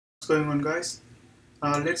going on, guys?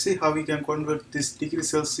 Let's see how we can convert this degree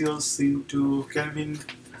Celsius into Kelvin,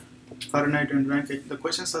 Fahrenheit and Rankine. The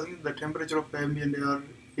question is asking the temperature of ambient air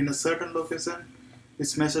in a certain location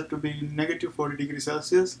is measured to be negative 40 degrees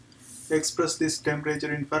Celsius. Express this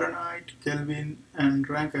temperature in Fahrenheit, Kelvin and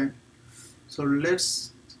Rankine. So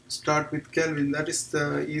let's start with Kelvin. That is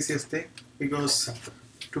the easiest thing, because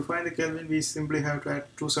to find the Kelvin we simply have to add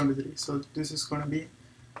 273. So this is going to be,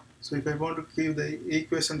 so if I want to give the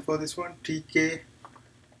equation for this one, Tk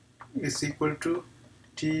is equal to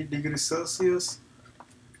T degrees Celsius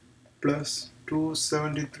plus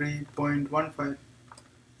 273.15,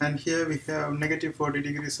 and here we have negative 40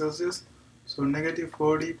 degrees Celsius, so negative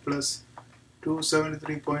 40 plus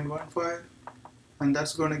 273.15, and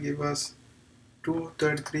that's going to give us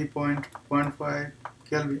 233.15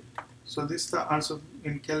 Kelvin. So this is the answer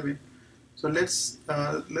in Kelvin. So let's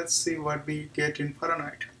see what we get in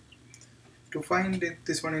Fahrenheit. To find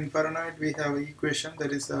this one in Fahrenheit, we have an equation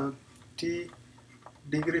that is T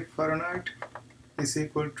degree Fahrenheit is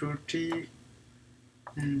equal to T.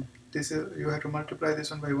 You have to multiply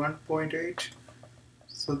this one by 1.8.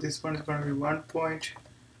 So this one is going to be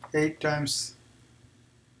 1.8 times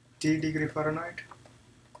T degree Fahrenheit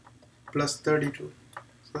plus 32.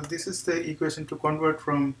 So this is the equation to convert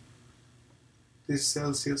from this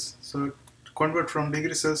Celsius. So to convert from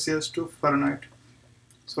degree Celsius to Fahrenheit.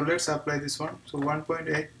 So let's apply this one. So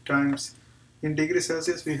 1.8 times, in degree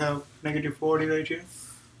Celsius we have negative 40 right here.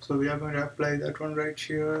 So we are going to apply that one right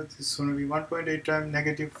here. This is going to be 1.8 times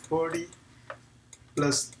negative 40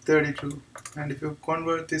 plus 32. And if you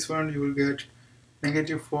convert this one, you will get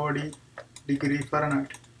negative 40 degree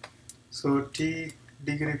Fahrenheit. So T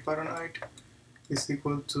degree Fahrenheit is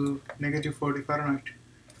equal to negative 40 Fahrenheit.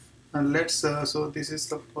 And let's, so this is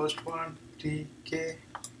the first one, Tk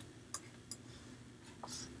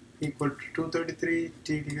equal to 233,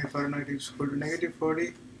 T degree Fahrenheit is equal to negative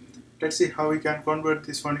 40. Let's see how we can convert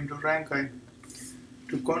this one into Rankine.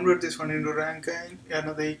 To convert this one into Rankine,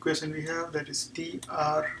 another equation we have, that is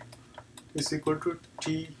Tr is equal to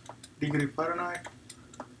T degree Fahrenheit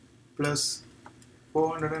plus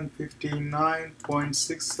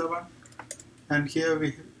 459.67, and here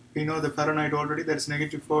we know the Fahrenheit already, that is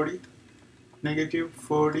negative 40. Negative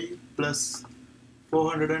 40 plus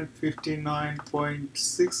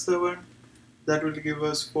 459.67, that will give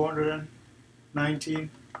us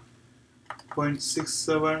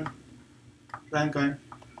 419.67 Rankine.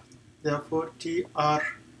 Therefore Tr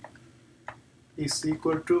is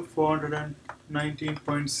equal to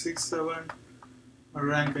 419.67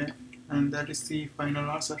 Rankine, and that is the final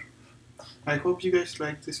answer. I hope you guys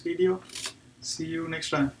like this video. See you next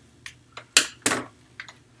time.